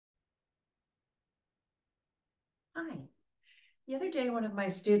Hi. The other day, one of my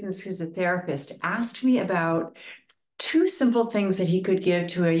students who's a therapist asked me about two simple things that he could give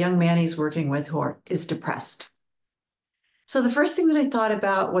to a young man he's working with who is depressed. So the first thing that I thought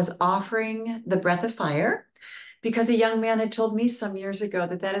about was offering the breath of fire, because a young man had told me some years ago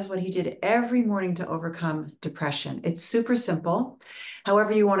that that is what he did every morning to overcome depression. It's super simple.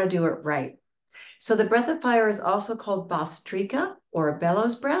 However, you want to do it right. So the breath of fire is also called Bhastrika or a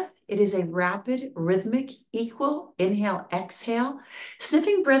bellows breath. It is a rapid, rhythmic, equal inhale, exhale,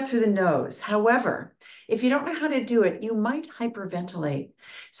 sniffing breath through the nose. However, if you don't know how to do it, you might hyperventilate.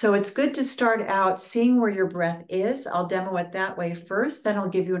 So it's good to start out seeing where your breath is. I'll demo it that way first, then I'll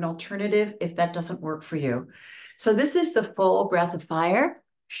give you an alternative if that doesn't work for you. So this is the full breath of fire.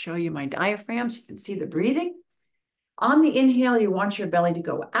 Show you my diaphragm so you can see the breathing. On the inhale, you want your belly to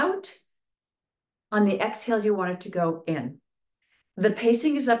go out. On the exhale, you want it to go in. The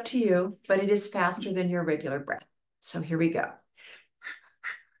pacing is up to you, but it is faster than your regular breath. So here we go.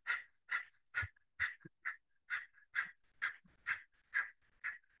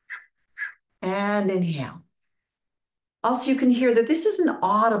 And inhale. Also, you can hear that this is an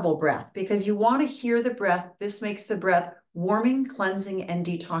audible breath because you want to hear the breath. This makes the breath warming, cleansing, and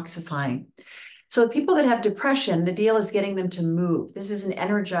detoxifying. So people that have depression, the deal is getting them to move. This is an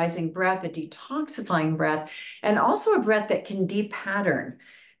energizing breath, a detoxifying breath, and also a breath that can de-pattern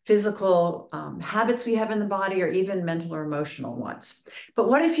physical habits we have in the body or even mental or emotional ones. But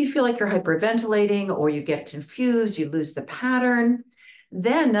what if you feel like you're hyperventilating or you get confused, you lose the pattern?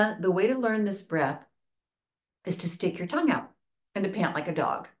 Then the way to learn this breath is to stick your tongue out and to pant like a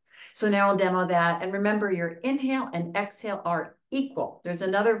dog. So now I'll demo that. And remember, your inhale and exhale are equal. There's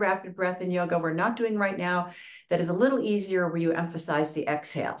another rapid breath in yoga we're not doing right now that is a little easier where you emphasize the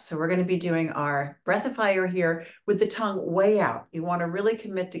exhale. So we're going to be doing our breath of fire here with the tongue way out. You want to really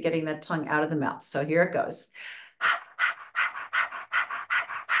commit to getting that tongue out of the mouth. So here it goes.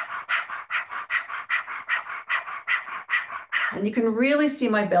 And you can really see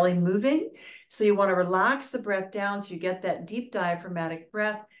my belly moving. So you want to relax the breath down so you get that deep diaphragmatic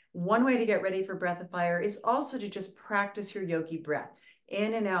breath. One way to get ready for breath of fire is also to just practice your yogi breath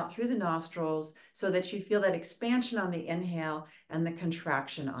in and out through the nostrils so that you feel that expansion on the inhale and the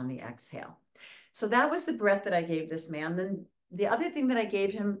contraction on the exhale. So that was the breath that I gave this man. Then the other thing that I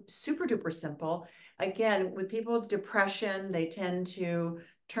gave him, super duper simple. Again, with people with depression, they tend to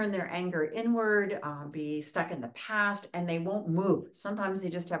turn their anger inward, be stuck in the past, and they won't move. Sometimes they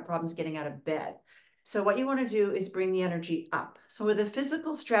just have problems getting out of bed. So what you want to do is bring the energy up. So with a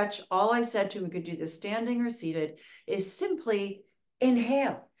physical stretch, all I said to him, we could do this standing or seated, is simply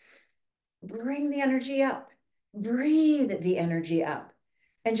inhale, bring the energy up, breathe the energy up,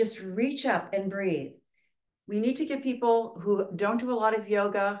 and just reach up and breathe. We need to give people who don't do a lot of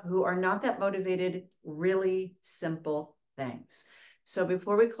yoga, who are not that motivated, really simple things. So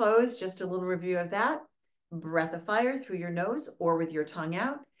before we close, just a little review of that. Breath of fire through your nose or with your tongue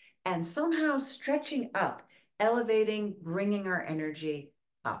out, and somehow stretching up, elevating, bringing our energy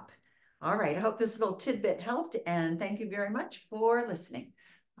up. All right, I hope this little tidbit helped, and thank you very much for listening.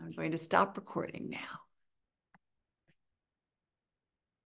 I'm going to stop recording now.